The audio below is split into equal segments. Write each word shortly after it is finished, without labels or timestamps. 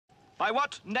By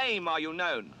what name are you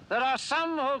known? There are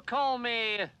some who call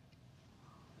me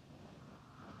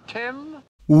Tim.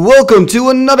 Welcome to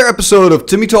another episode of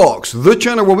Timmy Talks, the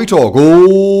channel where we talk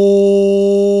old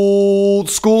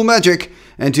school magic.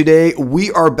 And today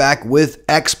we are back with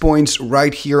X-Points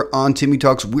right here on Timmy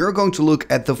Talks. We're going to look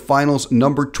at the finals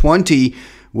number 20,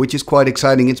 which is quite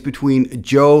exciting. It's between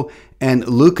Joe and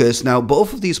Lucas. Now,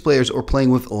 both of these players are playing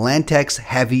with land tax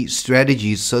heavy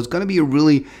strategies, so it's going to be a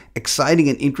really exciting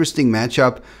and interesting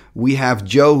matchup. We have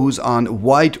Joe, who's on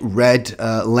white-red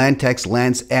land tax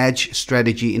Land's Edge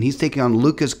strategy, and he's taking on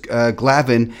Lucas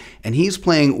Glavin, and he's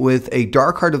playing with a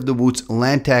Dark Heart of the Woods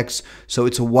land tax, so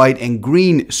it's a white and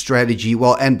green strategy,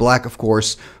 well, and black, of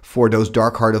course, for those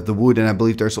Dark Heart of the Wood, and I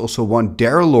believe there's also one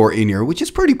Darrelore in here, which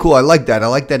is pretty cool. I like that. I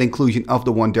like that inclusion of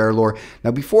the one Darrelore.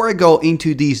 Now, before I go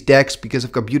into these decks, because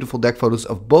I've got beautiful deck photos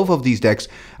of both of these decks,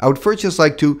 I would first just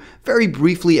like to very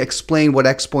briefly explain what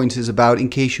X-Points is about in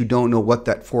case you don't know what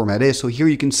that format is. So here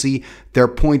you can see their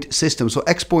point system. So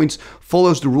X-Points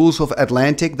follows the rules of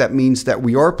Atlantic. That means that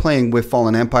we are playing with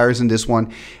Fallen Empires in this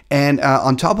one. And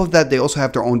on top of that, they also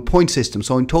have their own point system.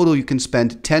 So in total, you can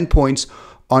spend 10 points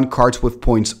on cards with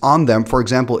points on them. For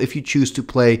example, if you choose to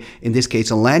play, in this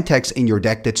case, a land tax in your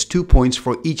deck, that's 2 points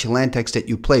for each land tax that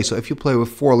you play. So if you play with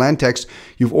 4 land tax,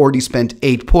 you've already spent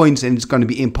 8 points, and it's going to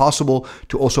be impossible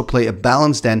to also play a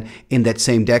balance then in that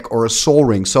same deck or a Soul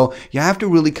Ring. So you have to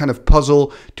really kind of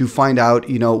puzzle to find out,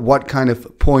 what kind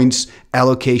of points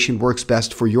allocation works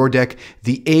best for your deck.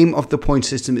 The aim of the point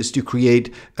system is to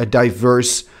create a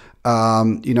diverse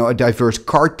a diverse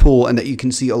card pool, and that you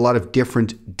can see a lot of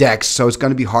different decks. So it's going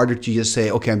to be harder to just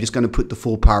say, okay, I'm just going to put the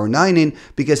full power 9 in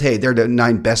because, hey, they're the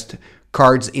 9 best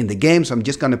cards in the game, so I'm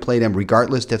just going to play them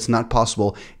regardless. That's not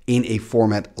possible in a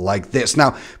format like this.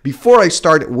 Now, before I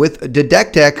start with the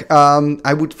deck tech,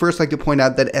 I would first like to point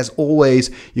out that, as always,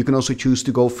 you can also choose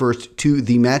to go first to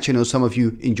the match. I know some of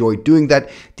you enjoy doing that.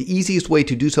 The easiest way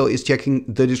to do so is checking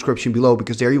the description below,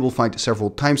 because there you will find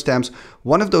several timestamps.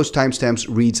 One of those timestamps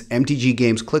reads MTG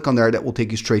Games. Click on there. That will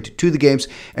take you straight to the games.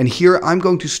 And here I'm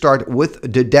going to start with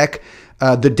the deck.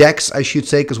 The decks, I should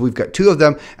say, because we've got 2 of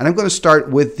them. And I'm going to start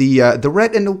with the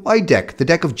red and the white deck, the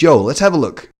deck of Joe. Let's have a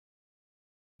look.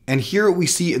 And here we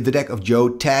see the deck of Joe,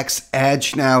 Tax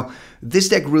Edge. Now, this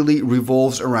deck really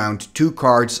revolves around 2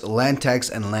 cards, Land Tax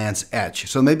and Land's Edge.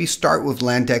 So maybe start with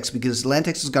Land Tax, because Land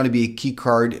Tax is going to be a key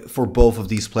card for both of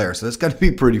these players. So that's going to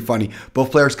be pretty funny.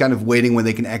 Both players kind of waiting when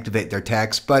they can activate their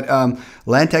tax. But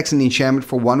Land Tax and the enchantment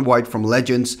for 1 white from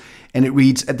Legends. And it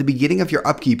reads, at the beginning of your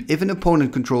upkeep, if an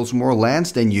opponent controls more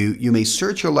lands than you, you may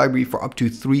search your library for up to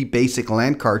 3 basic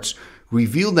land cards,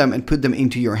 reveal them and put them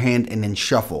into your hand, and then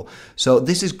shuffle. So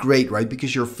this is great, right?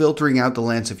 Because you're filtering out the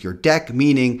lands of your deck,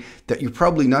 meaning that you're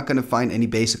probably not going to find any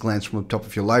basic lands from the top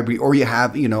of your library, or you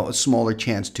have, a smaller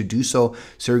chance to do so.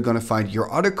 So you're going to find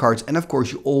your other cards. And of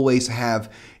course, you always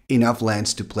have enough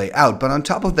lands to play out. But on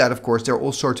top of that, of course, there are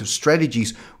all sorts of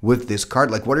strategies with this card.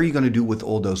 Like, what are you going to do with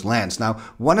all those lands? Now,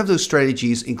 one of those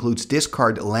strategies includes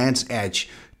discard Land's Edge,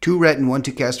 2 red and 1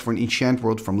 to cast for an Enchant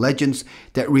World from Legends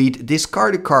that read,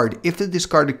 discard a card. If the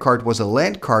discarded card was a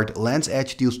land card, Land's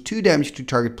Edge deals 2 damage to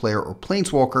target player or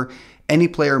planeswalker. Any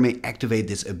player may activate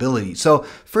this ability. So,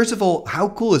 first of all, how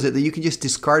cool is it that you can just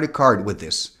discard a card with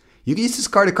this? You can just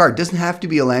discard a card. It doesn't have to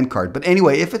be a land card. But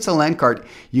anyway, if it's a land card,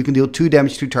 you can deal 2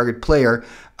 damage to target player.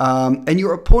 And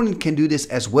your opponent can do this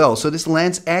as well. So this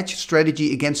Land's Edge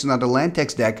strategy against another land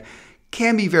tax deck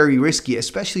can be very risky,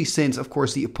 especially since, of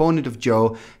course, the opponent of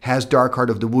Joe has Dark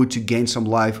Heart of the Wood to gain some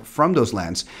life from those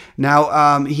lands.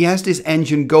 Now, he has this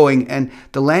engine going, and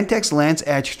the land tax Land's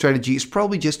Edge strategy is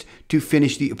probably just to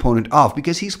finish the opponent off,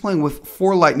 because he's playing with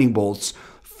 4 lightning bolts,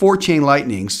 4 chain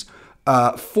lightnings,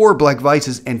 4 Black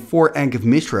Vices, and 4 Ankh of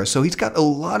Mishra. So he's got a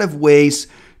lot of ways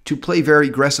to play very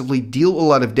aggressively, deal a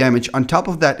lot of damage. On top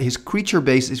of that, his creature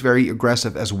base is very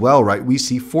aggressive as well, right? We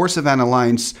see 4 Savannah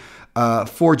Lions, 4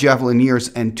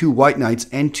 Javelineers, and 2 White Knights,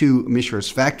 and 2 Mishra's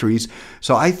Factories.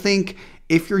 So I think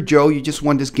if you're Joe, you just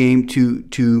want this game to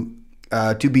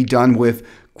be done with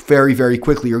very, very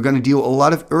quickly. You're going to deal a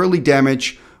lot of early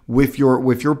damage with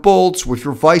your bolts, with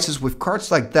your vices, with cards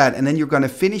like that, and then you're going to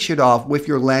finish it off with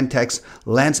your land tax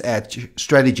Land's Edge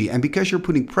strategy. And because you're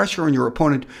putting pressure on your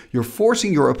opponent, you're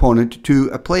forcing your opponent to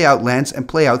play out lands and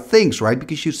play out things, right?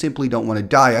 Because you simply don't want to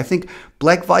die. I think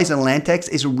Black Vice and land tax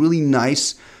is a really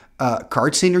nice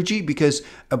card synergy, because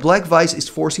a Black Vice is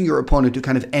forcing your opponent to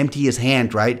kind of empty his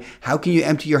hand, right? How can you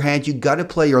empty your hand? You got to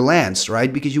play your lands,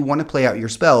 right? Because you want to play out your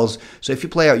spells. So if you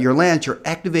play out your lands, you're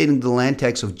activating the land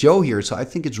tax of Joe here. So I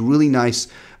think it's really nice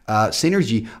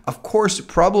synergy. Of course, the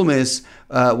problem is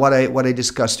what I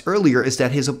discussed earlier is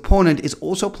that his opponent is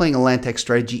also playing a land tax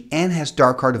strategy and has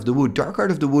Dark Heart of the Wood. Dark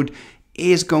Heart of the Wood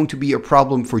is going to be a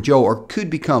problem for Joe, or could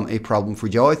become a problem for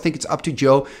Joe. I think it's up to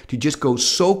Joe to just go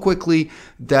so quickly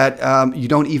that you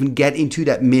don't even get into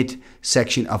that mid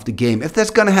section of the game. If that's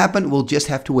going to happen, we'll just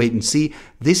have to wait and see.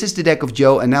 This is the deck of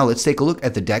Joe, and now let's take a look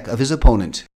at the deck of his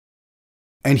opponent.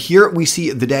 And here we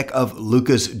see the deck of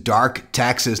Lucas Dark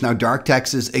Taxes. Now, Dark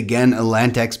Taxes, again, a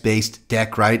land tax based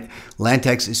deck, right? Land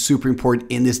tax is super important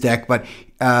in this deck, but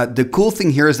the cool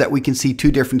thing here is that we can see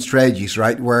two different strategies,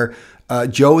 right? Where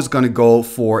Joe is going to go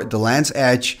for the Land's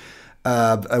Edge.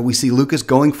 We see Lucas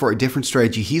going for a different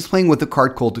strategy. He's playing with a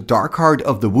card called the Dark Heart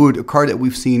of the Wood, a card that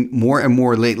we've seen more and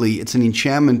more lately. It's an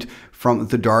enchantment from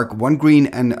the dark, 1 green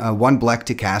and 1 black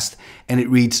to cast, and it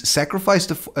reads,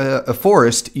 sacrifice a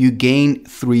forest, you gain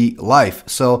 3 life.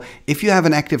 So if you have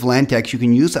an active land tax, you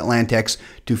can use that land tax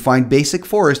to find basic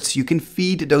forests. You can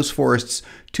feed those forests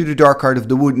to the Dark Heart of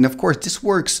the Wood, and of course this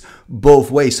works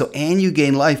both ways. So, and you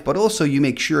gain life, but also you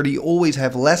make sure that you always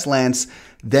have less lands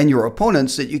than your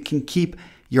opponents, so that you can keep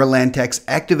your land tax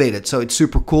activated. So it's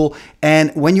super cool.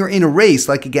 And when you're in a race,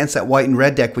 like against that white and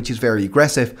red deck, which is very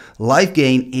aggressive, life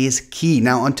gain is key.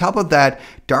 Now, on top of that,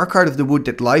 Dark Heart of the Wood,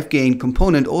 that life gain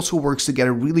component also works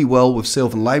together really well with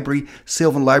Sylvan Library.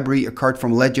 Sylvan Library, a card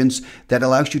from Legends that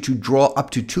allows you to draw up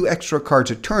to 2 extra cards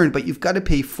a turn, but you've got to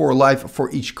pay 4 life for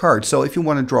each card. So if you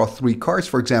want to draw 3 cards,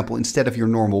 for example, instead of your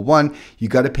normal 1, you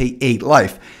got to pay 8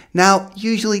 life. Now,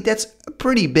 usually that's a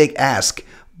pretty big ask.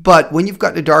 But when you've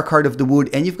got the Dark Heart of the Wood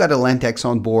and you've got a land tax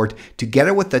on board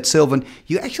together with that Sylvan,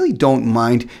 you actually don't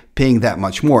mind paying that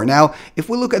much more. Now, if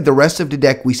we look at the rest of the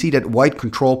deck, we see that white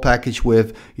control package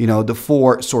with, you know, the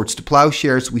 4 Swords to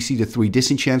Plowshares. We see the 3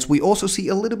 Disenchants. We also see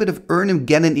a little bit of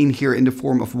Armageddon in here in the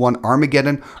form of 1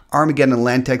 Armageddon. Armageddon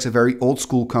land tax, a very old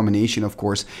school combination, of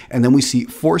course. And then we see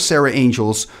 4 Serra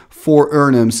Angels, 4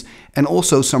 Urnums, and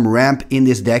also some ramp in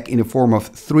this deck in the form of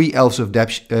 3 Elves of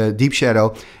Deep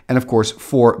Shadow, and of course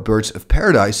 4 Birds of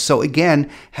Paradise. So again,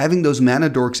 having those mana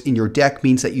dorks in your deck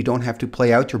means that you don't have to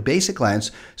play out your basic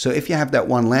lands. So if you have that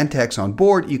 1 land tax on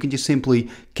board, you can just simply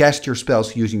cast your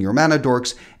spells using your mana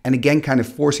dorks, and again kind of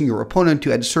forcing your opponent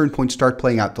to at a certain point start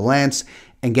playing out the lands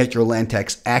and get your land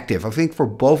tax active. I think for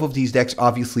both of these decks,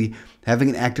 obviously having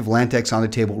an active land tax on the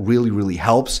table really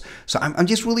helps. So I'm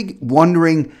just really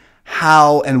wondering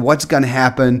how and what's going to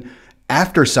happen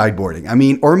after sideboarding. I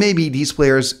mean, or maybe these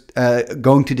players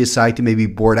going to decide to maybe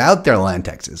board out their land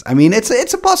taxes. I mean, it's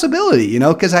a possibility, you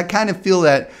know, because I kind of feel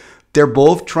that they're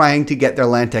both trying to get their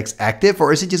land tax active,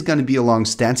 or is it just going to be a long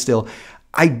standstill?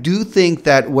 I do think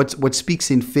that what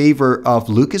speaks in favor of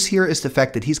Lucas here is the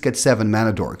fact that he's got 7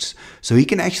 mana dorks. So he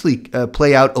can actually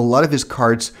play out a lot of his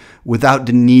cards without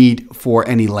the need for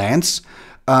any lands.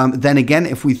 Then again,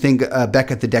 if we think back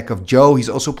at the deck of Joe, Joe's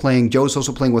also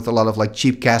playing with a lot of like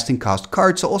cheap casting cost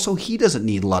cards. So also he doesn't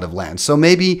need a lot of lands. So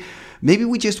maybe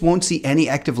we just won't see any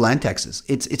active land taxes.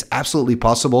 It's absolutely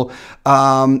possible.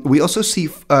 We also see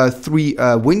 3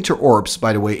 Winter Orbs,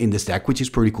 by the way, in this deck, which is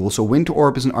pretty cool. So Winter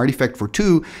Orb is an artifact for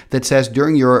 2 that says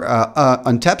during your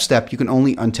untap step, you can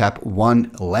only untap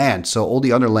 1 land. So all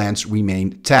the other lands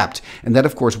remain tapped. And that,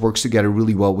 of course, works together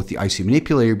really well with the Icy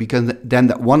Manipulator, because then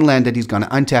that 1 land that he's going to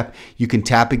untap, you can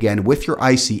tap again with your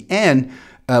Icy. And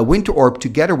Winter Orb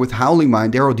together with Howling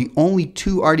Mine, they are the only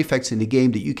 2 artifacts in the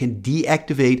game that you can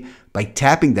deactivate by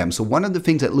tapping them. So one of the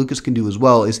things that Lucas can do as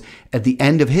well is at the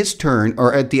end of his turn,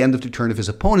 or at the end of the turn of his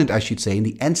opponent, I should say, in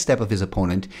the end step of his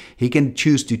opponent, he can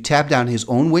choose to tap down his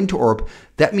own Winter Orb.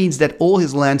 That means that all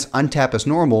his lands untap as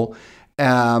normal,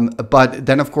 but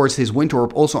then of course his Winter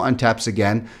Orb also untaps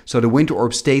again, so the Winter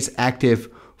Orb stays active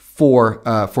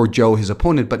for Joe, his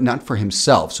opponent, but not for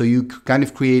himself. So you kind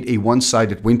of create a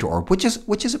one-sided Winter Orb, which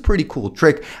is a pretty cool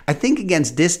trick. I think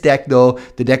against this deck, though,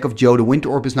 the deck of Joe, the Winter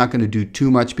Orb is not going to do too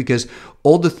much because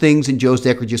all the things in Joe's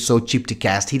deck are just so cheap to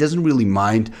cast. He doesn't really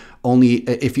mind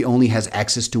if he only has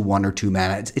access to 1 or 2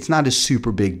 mana. It's not a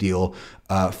super big deal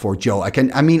for Joe. I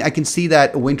can see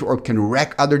that a Winter Orb can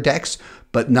wreck other decks,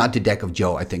 but not the deck of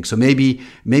Joe, I think. So maybe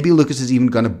Lucas is even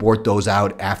going to board those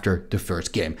out after the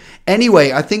first game.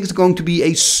 Anyway, I think it's going to be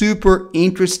a super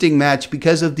interesting match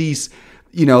because of these,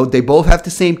 you know, they both have the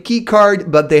same key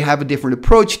card, but they have a different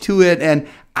approach to it. And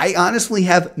I honestly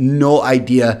have no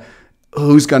idea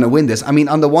who's going to win this. I mean,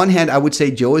 on the one hand, I would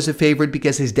say Joe is a favorite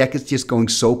because his deck is just going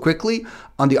so quickly.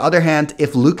 On the other hand,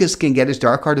 if Lucas can get his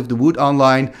Dark Heart of the Wood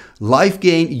online, life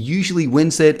gain usually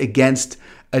wins it against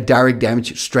a direct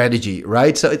damage strategy,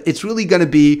 right? So it's really going to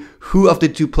be who of the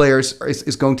 2 players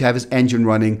is going to have his engine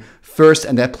running first,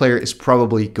 and that player is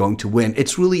probably going to win.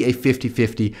 It's really a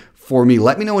 50-50 for me.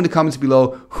 Let me know in the comments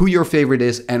below who your favorite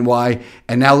is and why.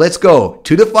 And now let's go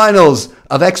to the finals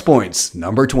of X-Points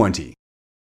number 20.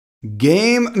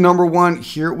 Game number 1,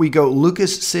 here we go.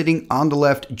 Lucas sitting on the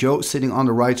left, Joe sitting on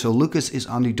the right. So Lucas is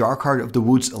on the Dark Heart of the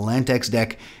Woods Lantex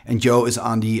deck, and Joe is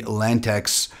on the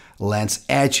Lantex Lance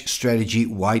Edge strategy,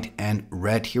 white and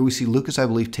red. Here we see Lucas, I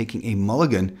believe, taking a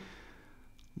mulligan.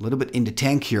 A little bit in the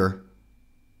tank here.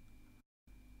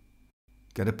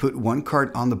 Got to put one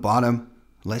card on the bottom.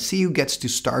 Let's see who gets to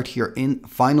start here in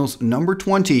finals number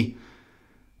 20.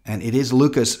 And it is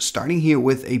Lucas, starting here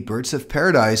with a Birds of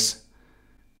Paradise.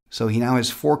 So he now has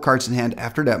 4 cards in hand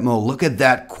after that mull. Look at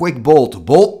that quick bolt.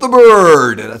 Bolt the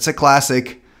bird. That's a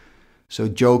classic. So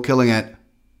Joe killing it.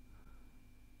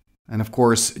 And of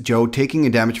course, Joe taking a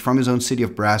damage from his own City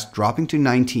of Brass, dropping to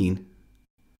 19.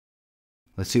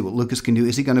 Let's see what Lucas can do.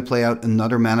 Is he going to play out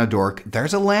another mana dork?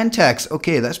 There's a land tax.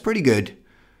 Okay, that's pretty good.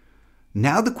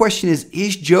 Now the question is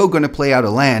Joe going to play out a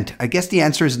land? I guess the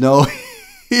answer is no.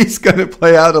 He's going to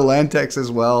play out a land tax as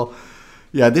well.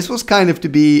 Yeah, this was kind of to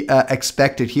be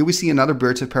expected. Here we see another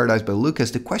Birds of Paradise by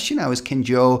Lucas. The question now is, can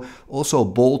Joe also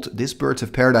bolt this Birds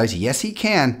of Paradise? Yes, he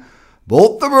can.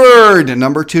 Bolt the bird,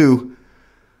 number 2.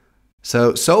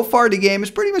 So far the game is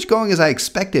pretty much going as I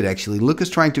expected, actually. Lucas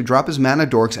trying to drop his mana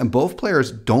dorks, and both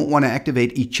players don't want to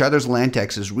activate each other's land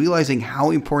taxes, realizing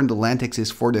how important the land tax is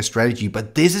for their strategy.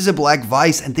 But this is a black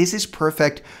vice, and this is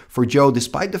perfect for Joe,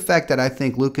 despite the fact that I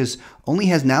think Lucas only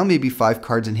has now maybe 5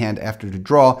 cards in hand after the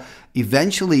draw.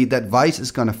 Eventually, that vice is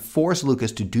going to force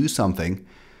Lucas to do something.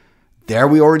 There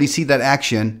we already see that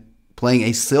action. Playing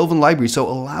a Sylvan Library, so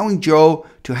allowing Joe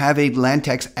to have a land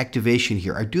tax activation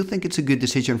here. I do think it's a good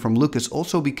decision from Lucas,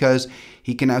 also because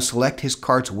he can now select his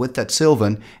cards with that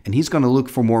Sylvan, and he's going to look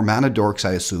for more mana dorks,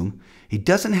 I assume. He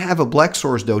doesn't have a black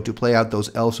source, though, to play out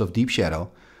those Elves of Deep Shadow.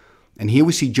 And here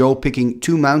we see Joe picking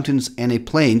 2 mountains and a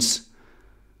plains.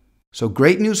 So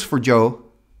great news for Joe.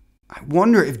 I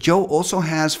wonder if Joe also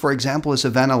has, for example, a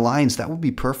Savannah Lions. That would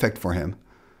be perfect for him.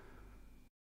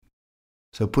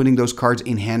 So putting those cards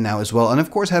in hand now as well. And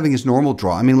of course having his normal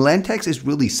draw. I mean, land tax is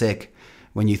really sick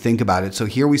when you think about it. So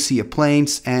here we see a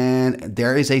Plains, and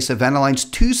there is a Savannah Lions.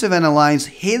 2 Savannah Lions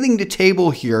hitting the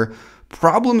table here.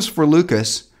 Problems for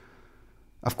Lucas.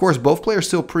 Of course, both players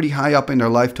still pretty high up in their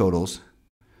life totals.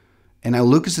 And now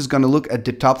Lucas is going to look at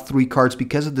the top 3 cards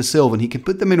because of the Sylvan. He can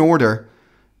put them in order,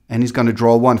 and he's going to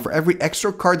draw 1. For every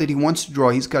extra card that he wants to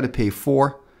draw, he's got to pay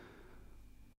 4.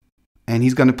 And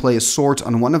he's going to play a Swords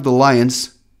on one of the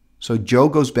Lions. So Joe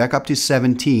goes back up to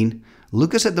 17.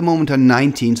 Lucas at the moment on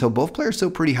 19. So both players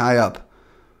still pretty high up.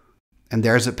 And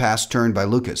there's a pass turn by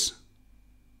Lucas.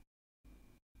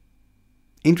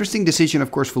 Interesting decision,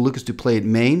 of course, for Lucas to play at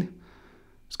main.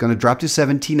 It's going to drop to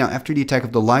 17 now after the attack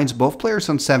of the Lions. Both players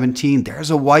on 17.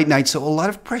 There's a White Knight. So a lot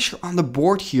of pressure on the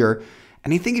board here.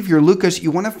 And I think if you're Lucas,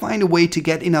 you want to find a way to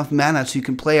get enough mana so you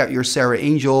can play out your Sarah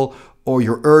Angel or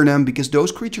your Urnham, because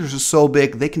those creatures are so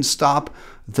big, they can stop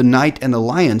the Knight and the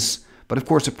Lions. But of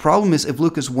course, the problem is if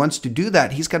Lucas wants to do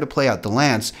that, he's got to play out the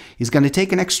lands. He's going to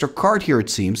take an extra card here,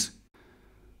 it seems.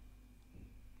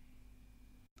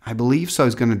 I believe so.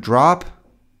 He's going to drop.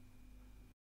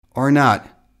 Or not.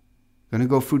 Going to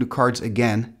go through the cards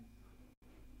again.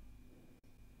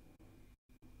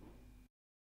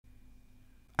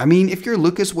 I mean, if you're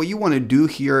Lucas, what you want to do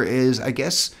here is, I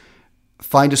guess,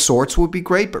 find a Swords would be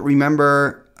great, but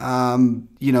remember,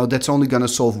 you know, that's only going to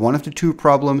solve one of the 2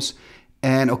 problems.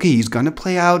 And okay, he's going to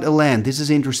play out a land. This is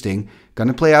interesting. Going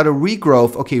to play out a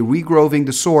Regrowth. Okay, Regrowing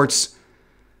the Swords.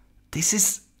 This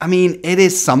is, I mean, it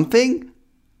is something.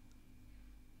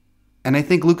 And I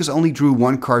think Lucas only drew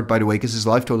 1 card, by the way, because his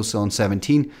life total is still on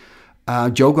 17.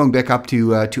 Joe going back up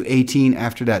to 18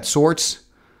 after that Swords.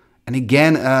 And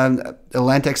again, a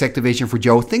land tax activation for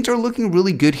Joe. Things are looking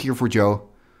really good here for Joe.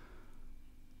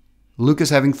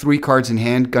 Lucas having 3 cards in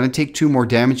hand. Going to take 2 more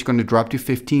damage. Going to drop to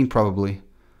 15 probably.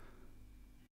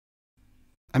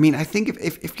 I mean, I think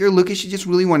if you're Lucas, you just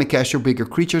really want to cast your bigger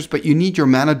creatures, but you need your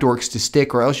mana dorks to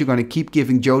stick, or else you're going to keep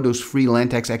giving Joe those free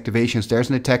land tax activations. There's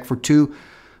an attack for 2.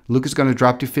 Lucas going to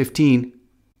drop to 15.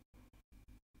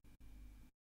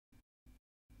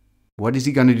 What is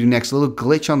he going to do next? A little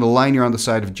glitch on the line here on the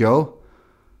side of Joe.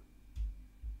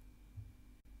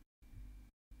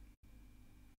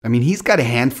 I mean, he's got a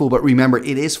handful, but remember,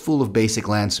 it is full of basic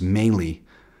lands mainly.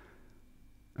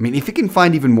 I mean, if he can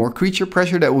find even more creature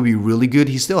pressure, that would be really good.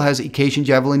 He still has Occasion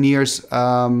Javelineers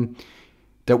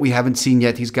that we haven't seen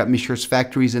yet. He's got Mishra's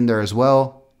Factories in there as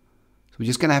well. So we're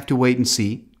just going to have to wait and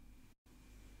see.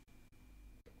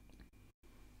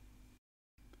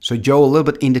 So Joe a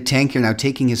little bit in the tank here now,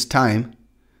 taking his time.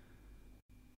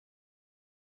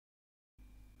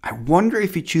 I I wonder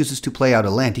if he chooses to play out a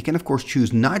land. He can, of course,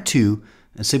 choose not to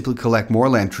and simply collect more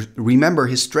land. Remember,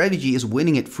 his strategy is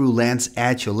winning it through Land's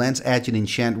Edge. So Land's Edge in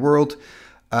Enchant World,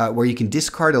 where you can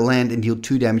discard a land and deal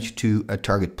 2 damage to a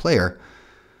target player.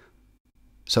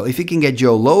 So if he can get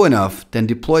Joe low enough, then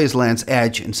deploy his Land's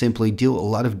Edge and simply deal a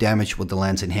lot of damage with the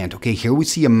lands in hand. Okay, here we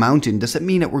see a mountain. Does that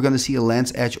mean that we're going to see a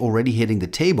Land's Edge already hitting the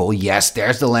table? Yes,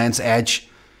 there's the Land's Edge.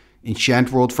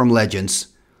 Enchant World from Legends.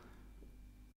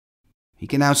 He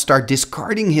can now start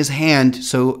discarding his hand,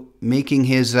 so making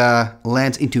his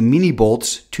lands into mini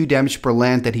bolts. 2 damage per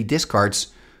land that he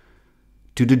discards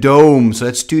to the dome. So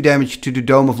that's 2 damage to the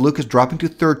dome of Lucas, dropping to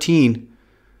 13.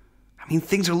 I mean,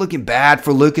 things are looking bad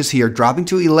for Lucas here, dropping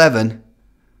to 11.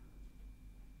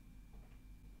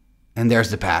 And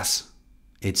there's the pass,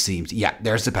 it seems. Yeah,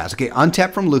 there's the pass. Okay,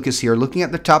 untap from Lucas here, looking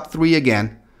at the top 3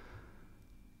 again.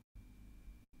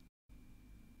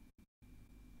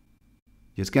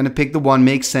 Just going to pick the 1,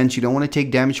 makes sense. You don't want to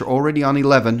take damage. You're already on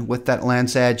 11 with that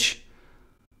Land's Edge.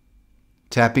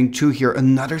 Tapping 2 here.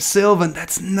 Another Sylvan.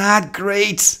 That's not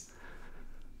great.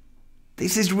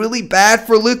 This is really bad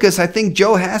for Lucas. I think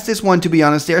Joe has this one, to be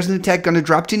honest. There's an attack going to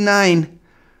drop to 9.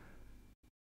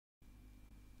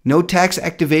 No tax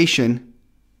activation,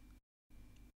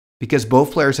 because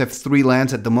both players have 3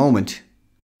 lands at the moment.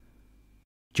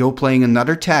 Joe playing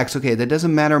another tax. Okay, that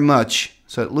doesn't matter much.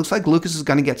 So it looks like Lucas is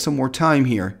going to get some more time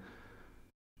here.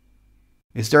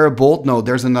 Is there a bolt? No,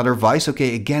 there's another Vice.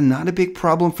 Okay, again, not a big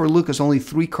problem for Lucas. Only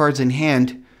 3 cards in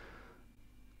hand.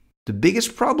 The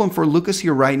biggest problem for Lucas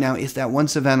here right now is that 1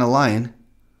 Savannah Lion.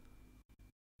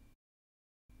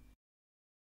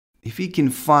 If he can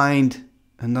find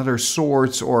another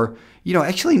Swords or, you know,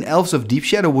 actually an Elves of Deep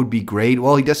Shadow would be great.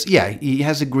 Well, he does, yeah, he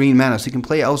has a green mana, so he can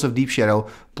play Elves of Deep Shadow,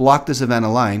 block the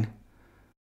Savannah Lion.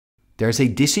 There's a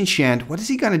disenchant. What is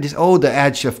he going to oh, the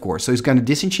Edge, of course. So he's going to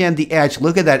disenchant the Edge.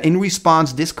 Look at that. In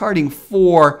response, discarding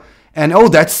 4. And oh,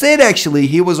 that's it, actually.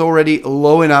 He was already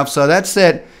low enough. So that's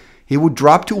it. He would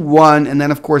drop to 1. And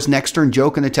then, of course, next turn, Joe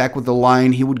can attack with the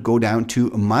Lion. He would go down to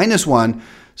 -1.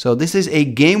 So this is a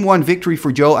game 1 victory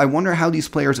for Joe. I wonder how these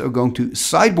players are going to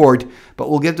sideboard. But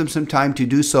we'll give them some time to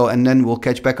do so. And then we'll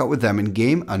catch back up with them in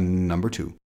game number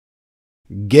 2.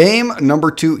 Game number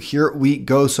 2, here we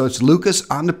go. So it's Lucas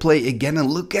on the play again,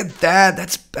 and look at that.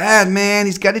 That's bad, man.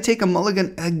 He's got to take a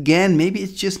mulligan again. Maybe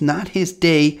it's just not his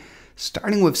day.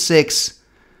 Starting with 6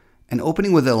 and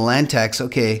opening with a land tax.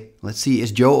 Okay, let's see.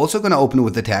 Is Joe also going to open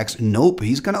with the tax? Nope.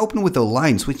 He's going to open with the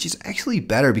lines, which is actually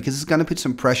better because it's going to put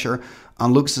some pressure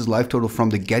on Lucas's life total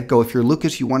from the get-go. If you're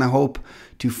Lucas, you want to hope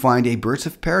to find a Birds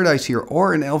of Paradise here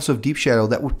or an Elves of Deep Shadow.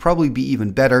 That would probably be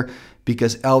even better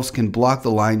because Elves can block the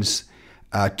lines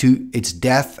to its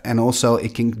death, and also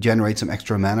it can generate some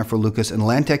extra mana for Lucas. And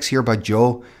land tax here by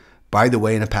Joe, by the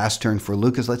way, in a pass turn for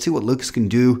Lucas. Let's see what Lucas can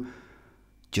do.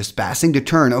 Just passing the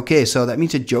turn. Okay, so that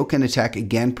means that Joe can attack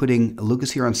again, putting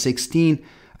Lucas here on 16.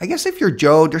 I guess if you're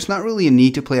Joe, there's not really a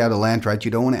need to play out a land, right? You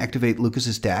don't want to activate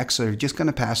Lucas's tax, so you're just going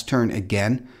to pass turn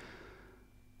again.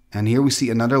 And here we see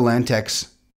another land tax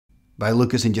by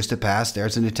Lucas in just a pass.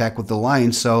 There's an attack with the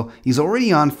Lions. So he's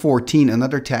already on 14.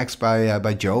 Another tax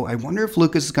by Joe. I wonder if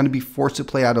Lucas is going to be forced to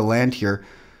play out a land here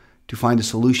to find a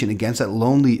solution against that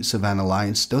lonely Savannah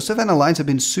Lions. Those Savannah Lions have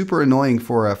been super annoying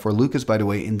for Lucas, by the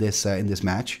way, in this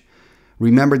match.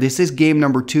 Remember, this is game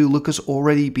number 2. Lucas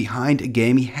already behind a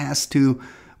game. He has to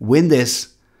win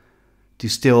this to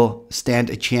still stand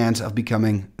a chance of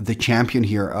becoming the champion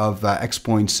here of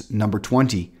X-Points number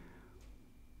 20.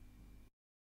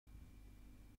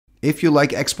 If you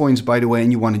like X-Points, by the way,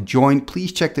 and you want to join,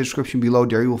 please check the description below.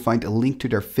 There you will find a link to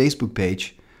their Facebook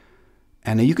page.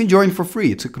 And you can join for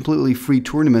free. It's a completely free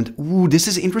tournament. Ooh, this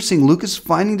is interesting. Lucas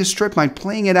finding the strip mine,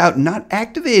 playing it out, not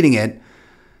activating it.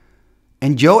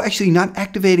 And Joe actually not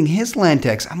activating his land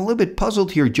tax. I'm a little bit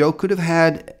puzzled here. Joe could have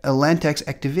had a land tax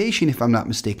activation, if I'm not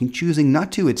mistaken, choosing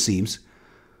not to, it seems.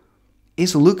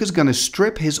 Is Lucas going to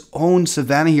strip his own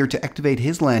Savannah here to activate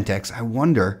his land tax? I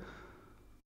wonder.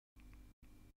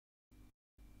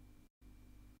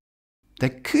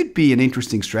 That could be an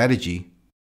interesting strategy.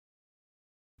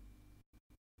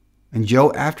 And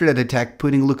Joe, after that attack,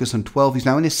 putting Lucas on 12. He's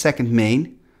now in his second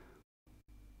main.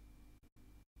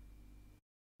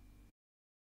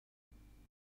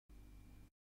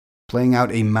 Playing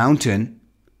out a mountain.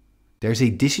 There's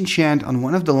a disenchant on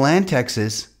one of the land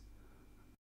taxes.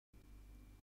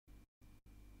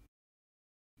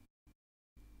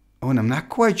 Oh, and I'm not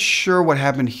quite sure what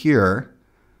happened here.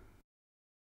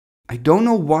 I don't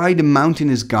know why the mountain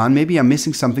is gone. Maybe I'm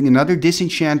missing something. Another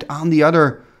disenchant on the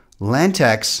other land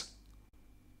tax.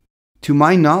 To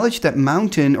my knowledge, that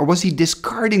mountain, or was he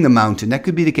discarding the mountain? That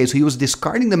could be the case. So he was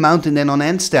discarding the mountain, then on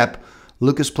end step,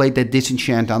 Lucas played that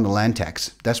disenchant on the land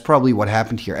tax. That's probably what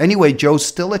happened here. Anyway, Joe's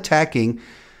still attacking,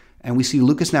 and we see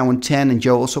Lucas now on 10, and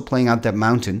Joe also playing out that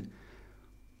mountain.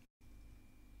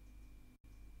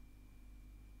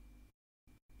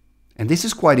 And this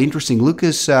is quite interesting.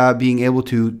 Lucas being able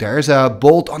to... There's a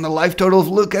bolt on the life total of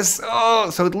Lucas. Oh,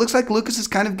 so it looks like Lucas is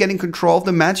kind of getting control of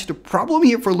the match. The problem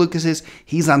here for Lucas is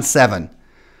he's on 7.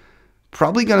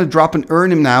 Probably going to drop and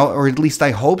earn him now, or at least I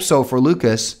hope so for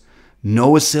Lucas.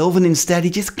 Noah Sylvan instead.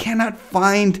 He just cannot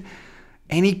find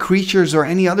any creatures or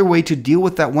any other way to deal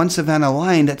with that one Savannah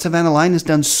Lion. That Savannah Lion has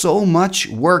done so much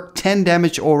work. 10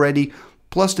 damage already,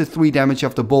 plus the 3 damage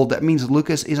of the bolt. That means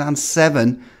Lucas is on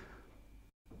 7.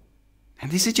 And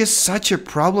this is just such a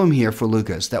problem here for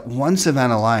Lucas, that one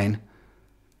Savannah Lion.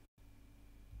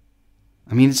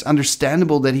 I mean, it's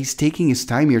understandable that he's taking his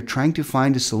time here, trying to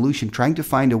find a solution, trying to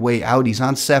find a way out. He's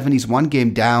on 7, he's 1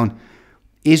 game down.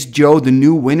 Is Joe the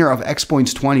new winner of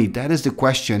X-Points 20? That is the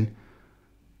question.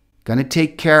 Gonna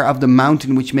take care of the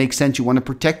mountain, which makes sense. You want to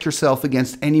protect yourself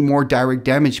against any more direct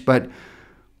damage, but...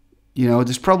 You know,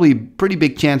 there's probably a pretty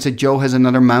big chance that Joe has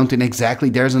another mountain. Exactly,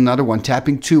 there's another one.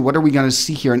 Tapping 2. What are we going to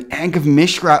see here? An Ankh of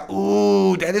Mishra.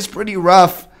 Ooh, that is pretty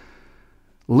rough.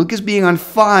 Lucas being on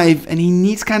 5, and he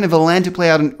needs kind of a land to play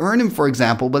out and earn him, for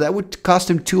example. But that would cost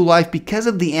him 2 life because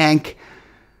of the Ankh.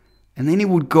 And then he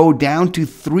would go down to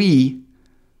 3.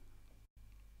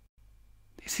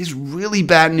 This is really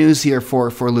bad news here for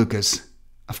Lucas.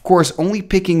 Of course, only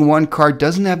picking 1 card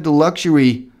doesn't have the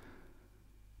luxury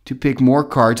to pick more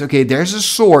cards. Okay, there's a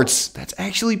Swords. That's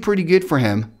actually pretty good for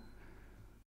him.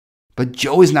 But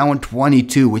Joe is now on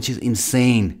 22, which is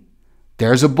insane.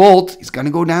 There's a Bolt. He's going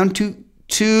to go down to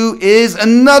 2. Is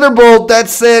another Bolt.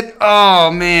 That's it. Oh,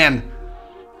 man.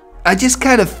 I just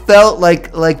kind of felt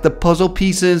like the puzzle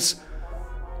pieces,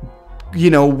 you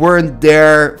know, weren't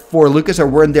there for Lucas, or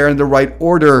weren't there in the right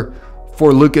order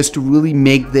for Lucas to really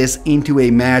make this into a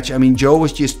match. I mean, Joe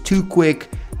was just too quick,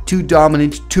 too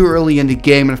dominant, too early in the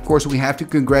game. And of course, we have to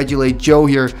congratulate Joe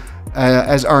here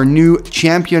as our new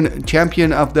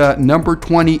champion of the number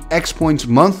 20 X-Points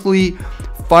Monthly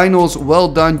Finals. Well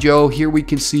done, Joe. Here we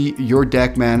can see your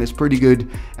deck, man. It's pretty good.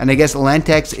 And I guess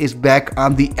Lantex is back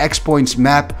on the X-Points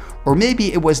map, or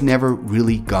maybe it was never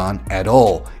really gone at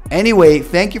all. Anyway,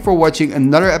 thank you for watching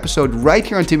another episode right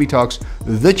here on Timmy Talks,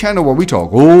 the channel where we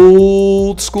talk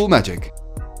old school magic.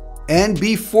 And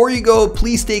before you go,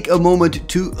 please take a moment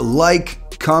to like,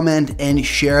 comment, and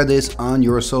share this on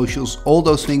your socials. All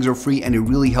those things are free and it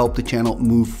really helps the channel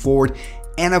move forward.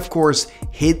 And of course,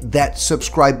 hit that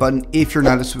subscribe button if you're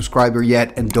not a subscriber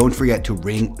yet. And don't forget to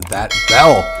ring that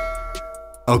bell.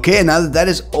 Okay, and now that that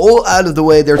is all out of the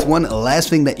way, there's one last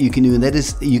thing that you can do, and that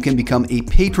is you can become a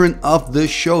patron of the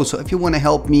show. So if you want to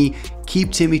help me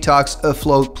keep Timmy Talks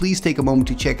afloat, please take a moment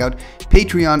to check out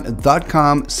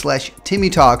patreon.com/Timmy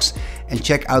Talks and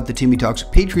check out the Timmy Talks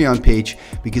Patreon page,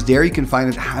 because there you can find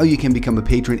out how you can become a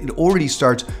patron. It already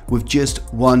starts with just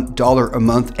 $1 a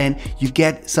month, and you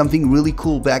get something really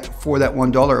cool back for that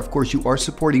 $1. Of course, you are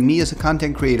supporting me as a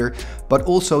content creator, but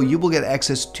also you will get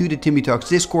access to the Timmy Talks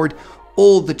Discord,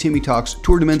 all the Timmy Talks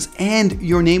tournaments, and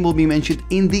your name will be mentioned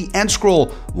in the end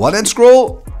scroll. What end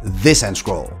scroll? This end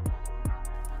scroll.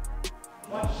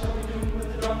 What shall we do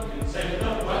with the drunken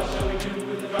sailor? What shall we do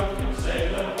with the drunken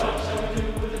sailor? What shall we do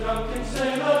with the drunken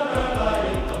sailor?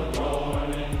 Early in the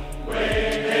morning,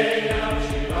 way hey up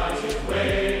she rises,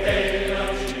 way hey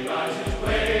up she rises,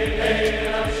 way hey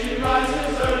up she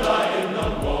rises. Early in the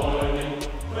morning,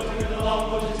 putting it along,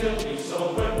 put it till me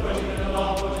sober, putting it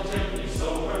along, put it till me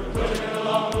sober, putting it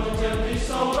along, put it till me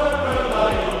sober.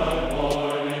 Early in the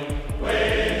morning,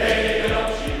 way hey up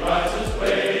she rises,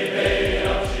 way hey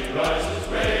up she rises.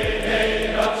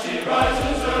 She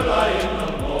rises early in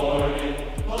the morning.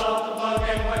 Pull out the plug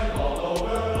and wet him all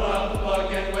over. Pull out the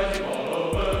plug and wet him all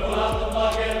over. Pull out the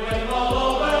plug and wet him all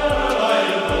over. Early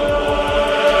in the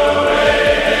morning.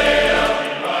 Way up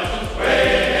she rises.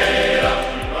 Way up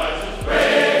she rises.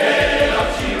 Way up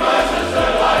she rises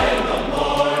early in the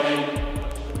morning. What shall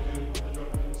we do with the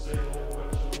drunken sailor? What shall we do with the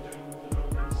drunken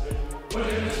sailor? Put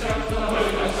in the sound to the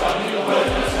host, my son. Put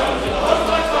in the sound to the host,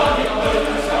 my son. Put in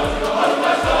the sound to the host,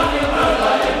 my son.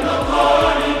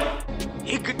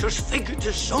 Igitus,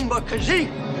 figitus, somba, kazee.